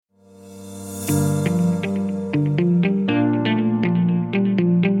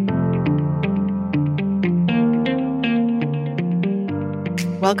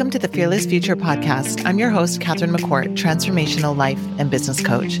Welcome to the Fearless Future podcast. I'm your host, Catherine McCourt, transformational life and business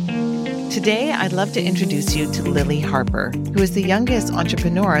coach. Today, I'd love to introduce you to Lily Harper, who is the youngest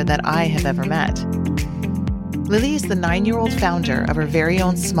entrepreneur that I have ever met. Lily is the 9-year-old founder of her very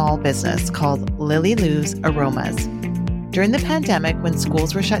own small business called Lily Lou's Aromas. During the pandemic, when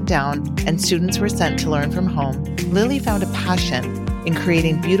schools were shut down and students were sent to learn from home, Lily found a passion in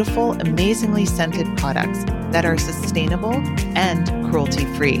creating beautiful, amazingly scented products that are sustainable and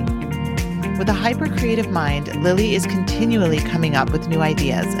cruelty-free. With a hyper-creative mind, Lily is continually coming up with new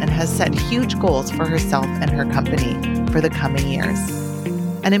ideas and has set huge goals for herself and her company for the coming years.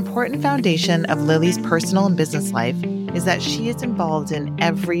 An important foundation of Lily's personal and business life is that she is involved in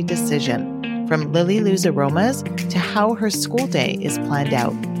every decision, from Lily Lou's Aromas to how her school day is planned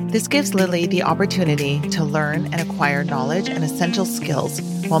out. This gives Lily the opportunity to learn and acquire knowledge and essential skills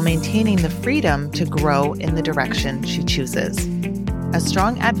while maintaining the freedom to grow in the direction she chooses. A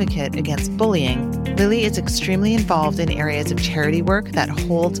strong advocate against bullying, Lily is extremely involved in areas of charity work that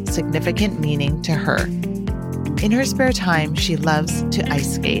hold significant meaning to her. In her spare time, she loves to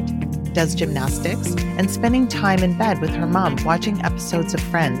ice skate, does gymnastics, and spending time in bed with her mom watching episodes of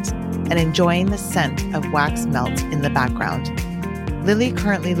Friends and enjoying the scent of wax melt in the background. Lily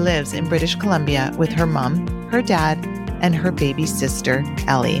currently lives in British Columbia with her mom, her dad, and her baby sister,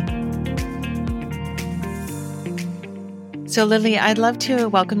 Ellie. So Lily, I'd love to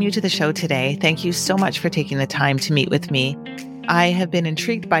welcome you to the show today. Thank you so much for taking the time to meet with me. I have been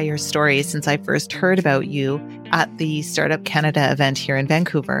intrigued by your story since I first heard about you at the Startup Canada event here in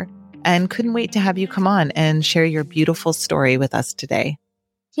Vancouver, and couldn't wait to have you come on and share your beautiful story with us today.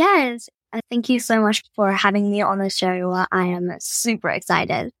 Yes. Thank you so much for having me on the show. I am super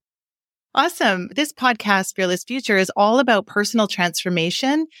excited. Awesome. This podcast, Fearless Future, is all about personal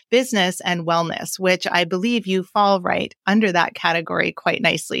transformation, business, and wellness, which I believe you fall right under that category quite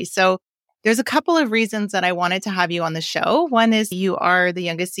nicely. So there's a couple of reasons that I wanted to have you on the show. One is you are the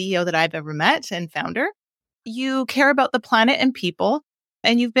youngest CEO that I've ever met and founder. You care about the planet and people,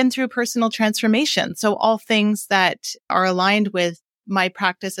 and you've been through personal transformation. So all things that are aligned with my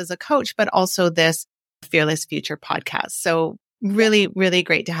practice as a coach, but also this Fearless Future podcast. So really, really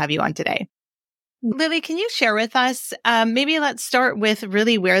great to have you on today. Lily, can you share with us, maybe let's start with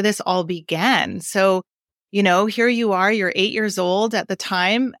really where this all began. So, here you are, you're 8 years old at the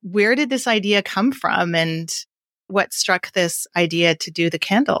time. Where did this idea come from and what struck this idea to do the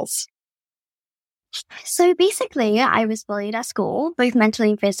candles? So basically, I was bullied at school, both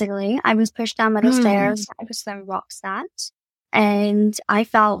mentally and physically. I was pushed down metal stairs. I was thrown rocks at. And I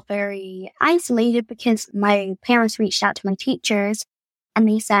felt very isolated because my parents reached out to my teachers and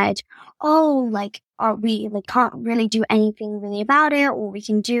they said, we can't really do anything really about it. All we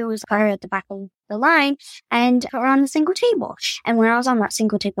can do is put her at the back of the line and put her on a single table. And when I was on that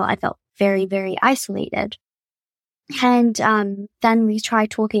single table, I felt very, very isolated. And then we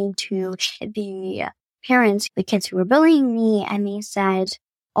tried talking to the parents, the kids who were bullying me, and they said,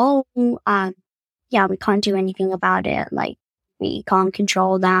 we can't do anything about it. We can't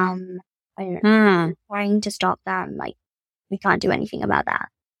control them. Trying to stop them. We can't do anything about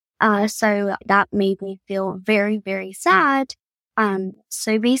that. So that made me feel very, very sad.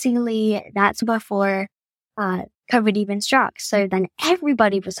 So basically, that's before COVID even struck. So then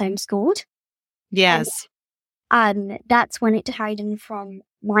everybody was homeschooled. Yes. And that's when it tied in from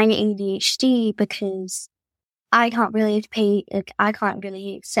my ADHD because I can't really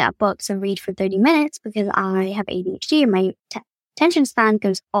sit at books and read for 30 minutes because I have ADHD and my attention span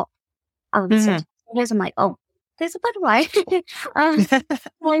goes off. Sometimes I'm like, oh, there's a butterfly.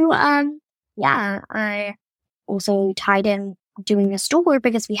 I also tied in doing a store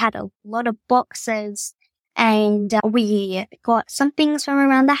because we had a lot of boxes and we got some things from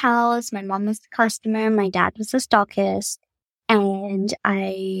around the house. My mom was the customer, my dad was the stockist. And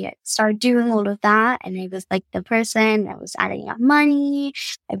I started doing all of that. And I was the person that was adding up money.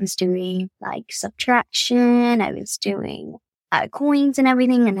 I was doing subtraction. I was doing coins and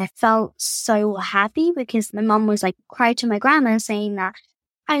everything. And I felt so happy because my mom was cried to my grandma saying that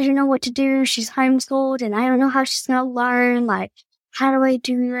I don't know what to do. She's homeschooled and I don't know how she's going to learn. How do I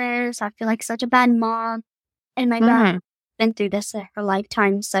do this? I feel like such a bad mom. And my grandma been through this in her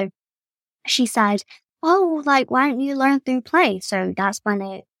lifetime. So she said, why don't you learn through play? So that's when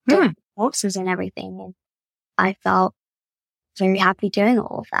it got boxes and everything. And I felt very happy doing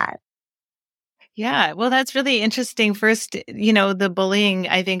all of that. Yeah, well, that's really interesting. First, the bullying,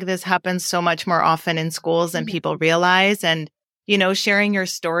 I think this happens so much more often in schools than people realize. And, sharing your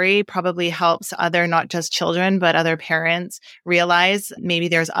story probably helps not just children, but other parents realize maybe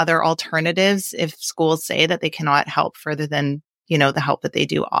there's other alternatives if schools say that they cannot help further than, the help that they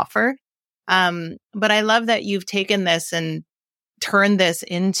do offer. But I love that you've taken this and turned this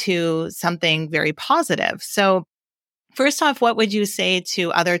into something very positive. So first off, what would you say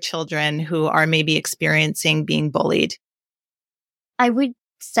to other children who are maybe experiencing being bullied? I would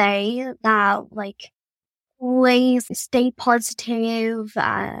say that always stay positive.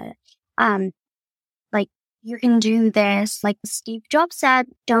 Like you can do this. Like Steve Jobs said,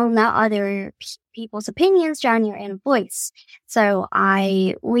 don't let other people's opinions drown your inner voice. So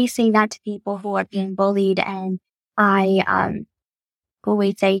I always say that to people who are being bullied, and I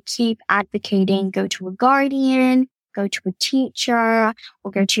always say keep advocating. Go to a guardian, go to a teacher,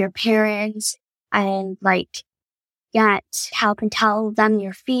 or go to your parents, and get help and tell them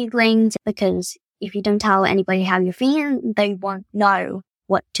your feelings, because if you don't tell anybody how you're feeling, they won't know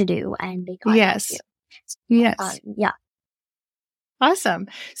what to do, and they can't help you. Yes. Yeah. Awesome.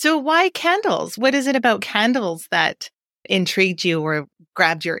 So why candles? What is it about candles that intrigued you or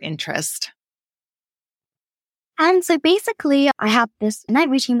grabbed your interest? And so basically, I have this night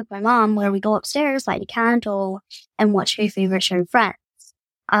routine with my mom where we go upstairs, light a candle, and watch her favorite show, Friends.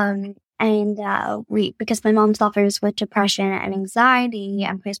 Because my mom suffers with depression and anxiety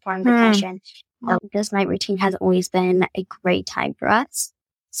and postpartum depression, this night routine has always been a great time for us.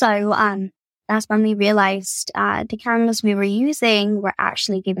 So, that's when we realized, the candles we were using were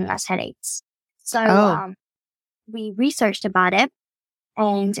actually giving us headaches. So, we researched about it,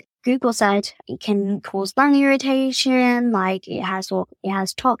 and Google said it can cause lung irritation, it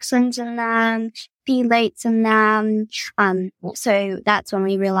has toxins in them, phthalates in them. So that's when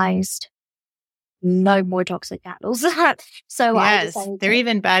we realized no more toxic candles. So yes, they're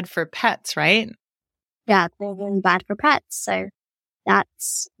even bad for pets, right? Yeah, they're even bad for pets. So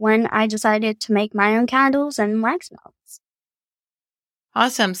that's when I decided to make my own candles and wax melts.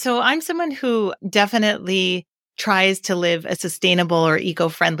 Awesome. So I'm someone who definitely tries to live a sustainable or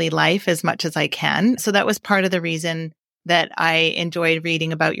eco-friendly life as much as I can. So that was part of the reason that I enjoyed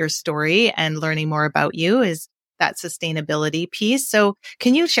reading about your story and learning more about you, is that sustainability piece. So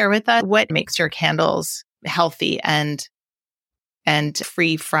can you share with us what makes your candles healthy and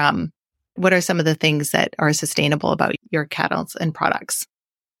free from? What are some of the things that are sustainable about your candles and products?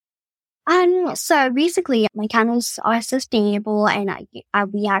 So basically, my candles are sustainable, and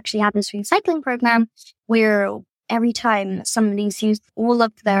we actually have this recycling program where every time somebody's used all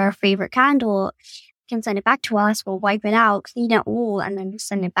of their favorite candle, can send it back to us. We'll wipe it out, clean it all, and then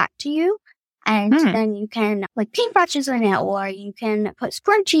send it back to you. And then you can paintbrushes in it, or you can put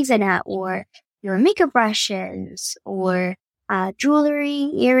scrunchies in it, or your makeup brushes, or jewelry,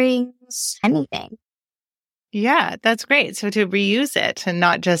 earrings, anything. Yeah, that's great. So to reuse it and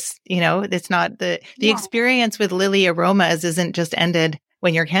not just, it's not the experience with Lily Aromas isn't just ended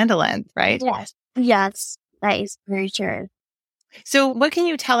when your candle ends, right? Yes, that is very true. So what can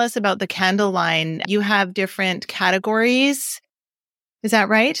you tell us about the candle line? You have different categories. Is that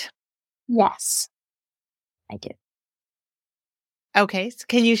right? Yes, I do. Okay. So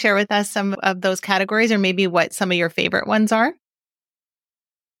can you share with us some of those categories, or maybe what some of your favorite ones are?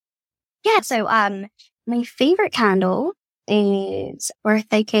 Yeah. So, my favorite candle is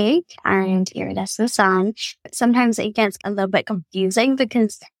birthday cake and iridescent sun. Sometimes it gets a little bit confusing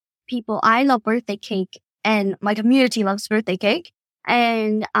because I love birthday cake and my community loves birthday cake,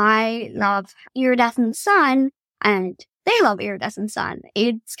 and I love iridescent sun and they love iridescent sun.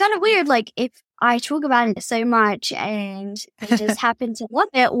 It's kind of weird, if I talk about it so much and they just happen to love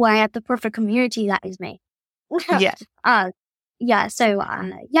it, why at the perfect community that is me. Yeah. So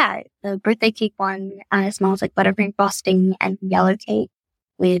the birthday cake one smells like buttercream frosting and yellow cake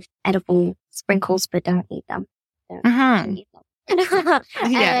with edible sprinkles, but don't eat them. Don't eat them.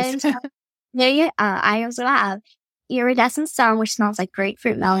 Yes. And I also have iridescent sun, which smells like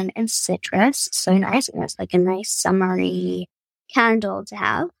grapefruit, melon, and citrus. So nice. And it's like a nice summery candle to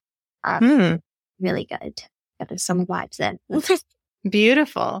have. Really good. Got the summer vibes in.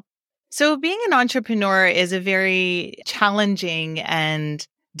 Beautiful. So being an entrepreneur is a very challenging and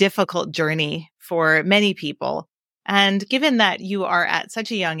difficult journey for many people. And given that you are at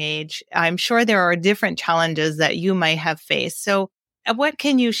such a young age, I'm sure there are different challenges that you might have faced. So what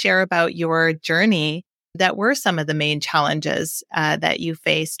can you share about your journey that were some of the main challenges that you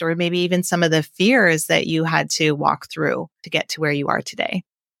faced, or maybe even some of the fears that you had to walk through to get to where you are today?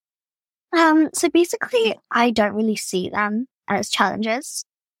 So basically, I don't really see them as challenges.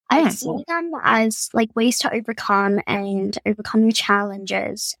 I see them as ways to overcome your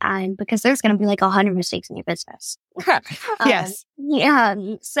challenges, and because there's going to be 100 mistakes in your business. Yes. Yeah.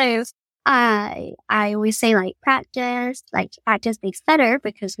 So I always say practice makes better,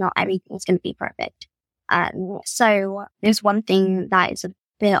 because not everything's going to be perfect. So there's one thing that is a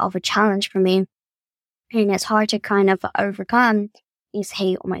bit of a challenge for me, and it's hard to kind of overcome, is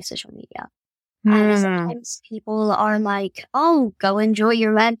hate on my social media. And sometimes people are like, oh, go enjoy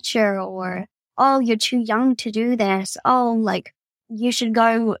your venture, or, oh, you're too young to do this. Oh, like, you should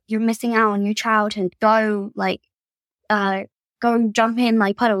go, you're missing out on your childhood. Go, like, go jump in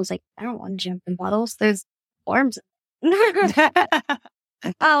like puddles. Like, I don't want to jump in puddles. There's worms.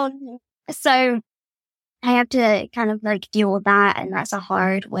 So I have to kind of like deal with that, and that's a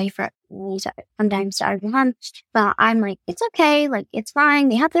hard way for me to sometimes to overcome. But I'm like, it's okay, like it's fine.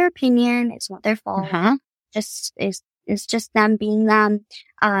 They have their opinion. It's not their fault. Just it's just them being them.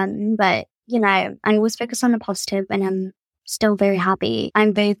 But you know, I always focus on the positive, and I'm still very happy.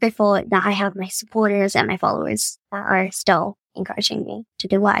 I'm very grateful that I have my supporters and my followers that are still encouraging me to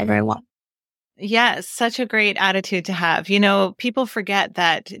do whatever I want. Yes, such a great attitude to have. You know, people forget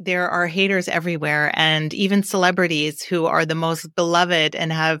that there are haters everywhere, and even celebrities who are the most beloved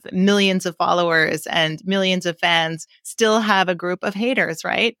and have millions of followers and millions of fans still have a group of haters,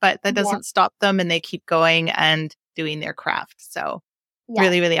 right? But that doesn't stop them, and they keep going and doing their craft. So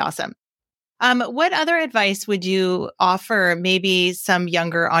really, really awesome. What other advice would you offer maybe some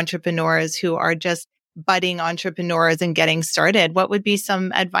younger entrepreneurs who are just budding entrepreneurs and getting started? What would be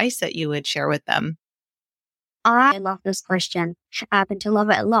some advice that you would share with them? I love this question. I happen to love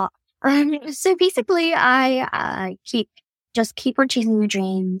it a lot. So basically, I keep chasing your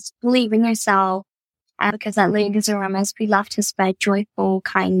dreams, believe in yourself, because at Aromas, we love to spread joyful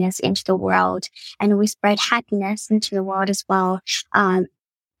kindness into the world, and we spread happiness into the world as well. And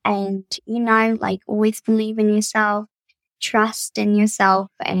you know, like, always believe in yourself, trust in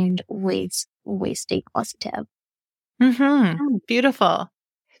yourself, and always stay positive. Beautiful.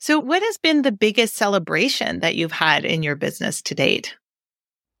 So what has been the biggest celebration that you've had in your business to date?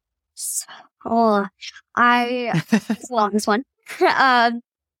 It's a long one.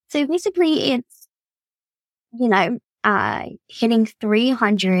 So basically it's, you know, hitting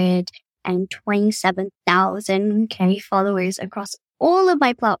 327,000 followers across all of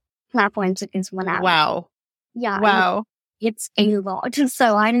my platforms against 1 hour. Wow. Yeah. Wow. It's a lot.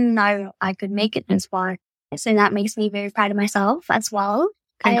 So I didn't know I could make it this far. So that makes me very proud of myself as well.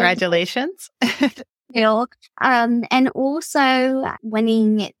 Congratulations. And also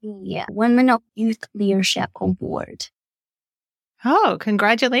winning the Women of Youth Leadership Award. Oh,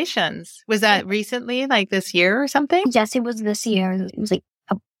 congratulations. Was that recently, like this year or something? Yes, it was this year. It was like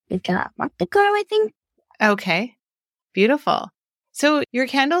a month ago, I think. Okay. Beautiful. So your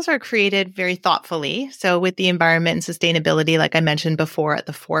candles are created very thoughtfully. So with the environment and sustainability, like I mentioned before, at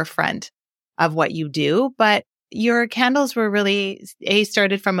the forefront of what you do, but your candles were really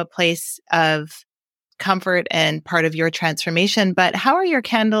started from a place of comfort and part of your transformation. But how are your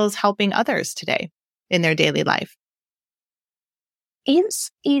candles helping others today in their daily life?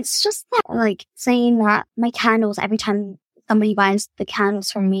 It's just that, like, saying that my candles, every time somebody buys the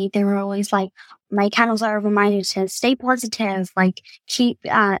candles from me, they're always like, my candles are a reminder to stay positive, like, keep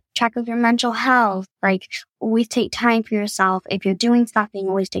track of your mental health, like, always take time for yourself. If you're doing something,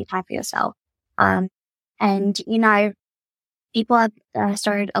 always take time for yourself. And, you know, people have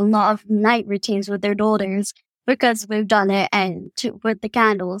started a lot of night routines with their daughters because we've done it with the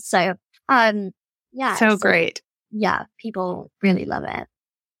candles. So, yeah. So great. Yeah, people really love it.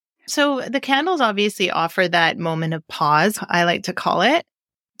 So the candles obviously offer that moment of pause, I like to call it,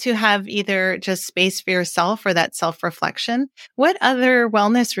 to have either just space for yourself or that self-reflection. What other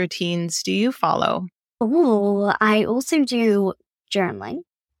wellness routines do you follow? Oh, I also do journaling.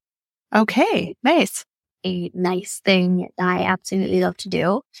 Okay, nice. A nice thing that I absolutely love to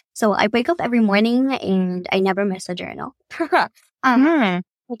do. So I wake up every morning and I never miss a journal.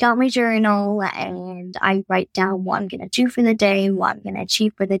 I got my journal and I write down what I'm going to do for the day, what I'm going to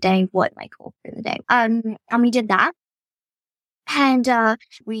achieve for the day, what my goal for the day. And we did that. And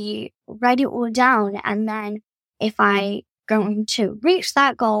we write it all down. And then if I going to reach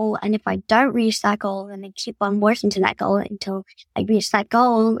that goal, and if I don't reach that goal, then I keep on working to that goal until I reach that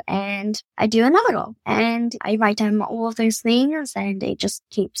goal, and I do another goal. And I write down all of those things, and it just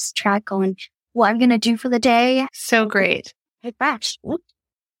keeps track on what I'm going to do for the day. So great.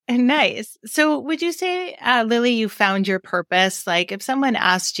 Nice. So would you say, Lily, you found your purpose? Like if someone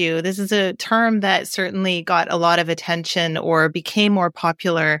asked you, this is a term that certainly got a lot of attention or became more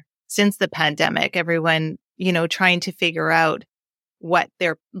popular since the pandemic, everyone, you know, trying to figure out what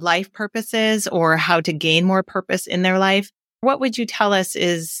their life purpose is or how to gain more purpose in their life. What would you tell us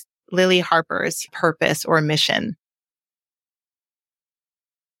is Lily Harper's purpose or mission?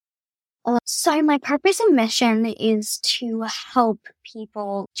 So my purpose and mission is to help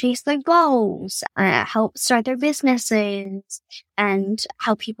people chase their goals, help start their businesses, and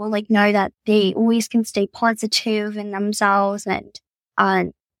help people know that they always can stay positive in themselves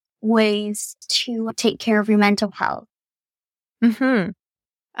and ways to take care of your mental health. Mm-hmm.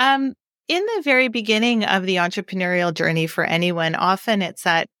 In the very beginning of the entrepreneurial journey for anyone, often it's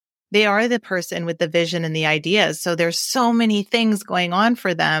that they are the person with the vision and the ideas. So there's so many things going on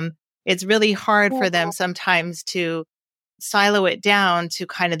for them. It's really hard for them sometimes to silo it down to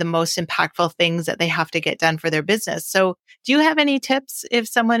kind of the most impactful things that they have to get done for their business. So do you have any tips if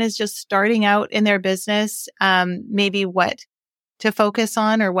someone is just starting out in their business, maybe what to focus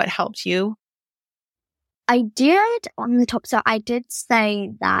on or what helped you? I did on the top. So I did say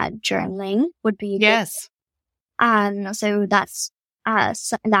that journaling would be yes. So that's a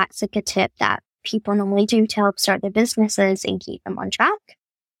good tip that people normally do to help start their businesses and keep them on track.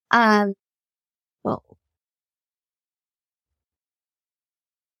 Well,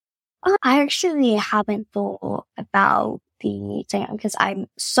 I actually haven't thought about the thing because I'm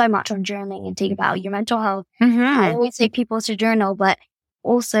so much on journaling and think about your mental health. Mm-hmm. I always say people to journal, but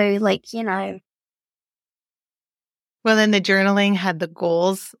also Well, then the journaling had the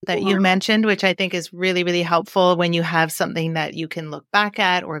goals that you mentioned, which I think is really, really helpful when you have something that you can look back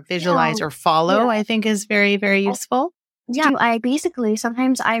at or visualize or follow, I think is very, very useful. Yeah,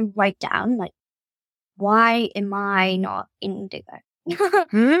 sometimes I write down, why am I not indigo?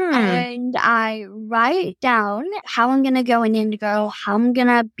 And I write down how I'm going to go in indigo, how I'm going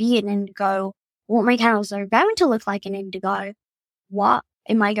to be an indigo, what my candles are going to look like in indigo, what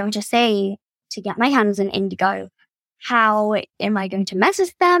am I going to say to get my candles in indigo, how am I going to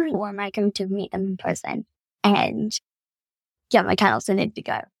message them, or am I going to meet them in person and get my candles in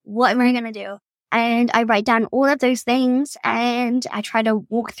indigo? What am I going to do? And I write down all of those things and I try to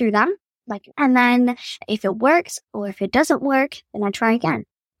walk through them. And then if it works or if it doesn't work, then I try again.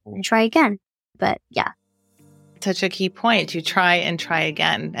 And I try again. But yeah. Such a key point. You try and try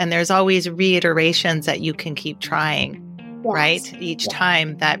again. And there's always reiterations that you can keep trying, right? Each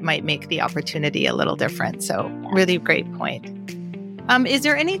time that might make the opportunity a little different. So really great point. Is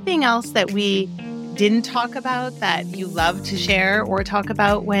there anything else that we didn't talk about that you love to share or talk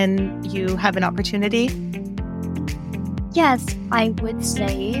about when you have an opportunity? Yes, I would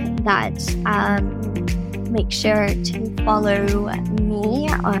say that make sure to follow me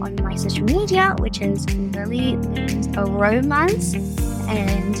on my social media, which is Lily Lou's Aromas,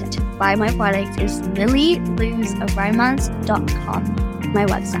 and to buy my products is lilylousaromas.com, my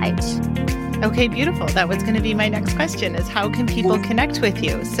website. Okay, beautiful. That was going to be my next question is how can people connect with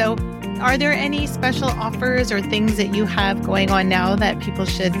you? So are there any special offers or things that you have going on now that people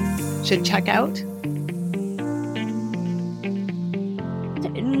should check out?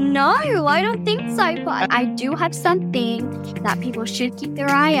 No, I don't think so, but I do have something that people should keep their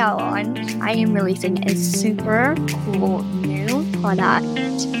eye out on. I am releasing a super cool new product,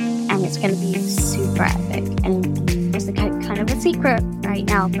 and it's going to be super epic. And it's kind of a secret right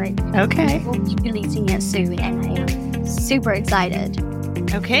now, but we'll be releasing it soon, and I am super excited.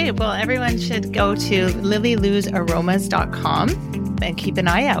 Okay, well, everyone should go to lilylousaromas.com and keep an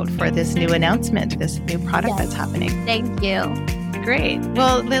eye out for this new announcement, this new product that's happening. Thank you. Great.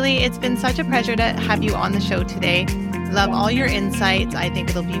 Well, Lily, it's been such a pleasure to have you on the show today. Love all your insights. I think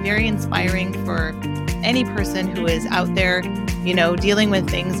it'll be very inspiring for any person who is out there, dealing with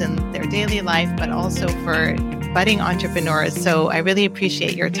things in their daily life, but also for budding entrepreneurs. So I really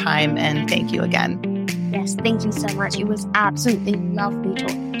appreciate your time and thank you again. Yes, thank you so much. It was absolutely lovely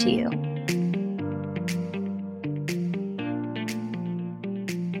talking to you.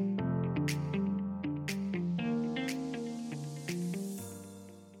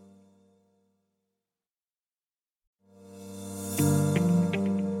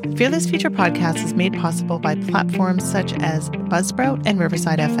 Fearless Future Podcast is made possible by platforms such as Buzzsprout and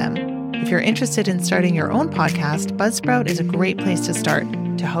Riverside FM. If you're interested in starting your own podcast, Buzzsprout is a great place to start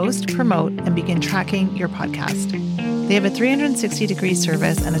to host, promote, and begin tracking your podcast. They have a 360-degree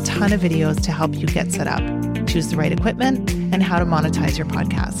service and a ton of videos to help you get set up, choose the right equipment, and how to monetize your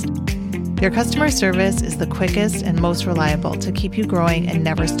podcast. Their customer service is the quickest and most reliable to keep you growing and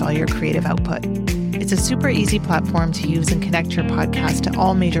never stall your creative output. It's a super easy platform to use and connect your podcast to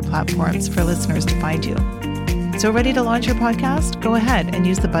all major platforms for listeners to find you. So ready to launch your podcast? Go ahead and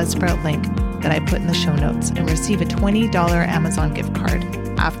use the Buzzsprout link that I put in the show notes and receive a $20 Amazon gift card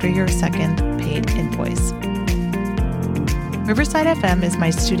after your second paid invoice. Riverside FM is my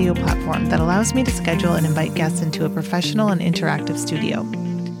studio platform that allows me to schedule and invite guests into a professional and interactive studio.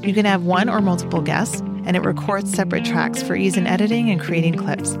 You can have one or multiple guests, and it records separate tracks for ease in editing and creating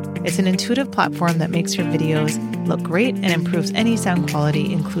clips. It's an intuitive platform that makes your videos look great and improves any sound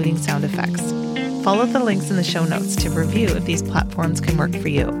quality, including sound effects. Follow the links in the show notes to review if these platforms can work for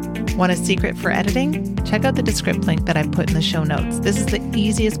you. Want a secret for editing? Check out the Descript link that I put in the show notes. This is the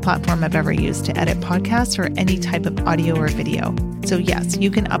easiest platform I've ever used to edit podcasts or any type of audio or video. So yes, you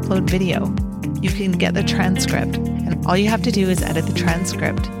can upload video. You can get the transcript, and all you have to do is edit the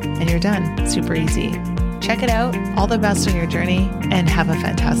transcript, and you're done. Super easy. Check it out. All the best on your journey, and have a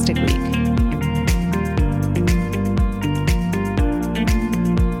fantastic week.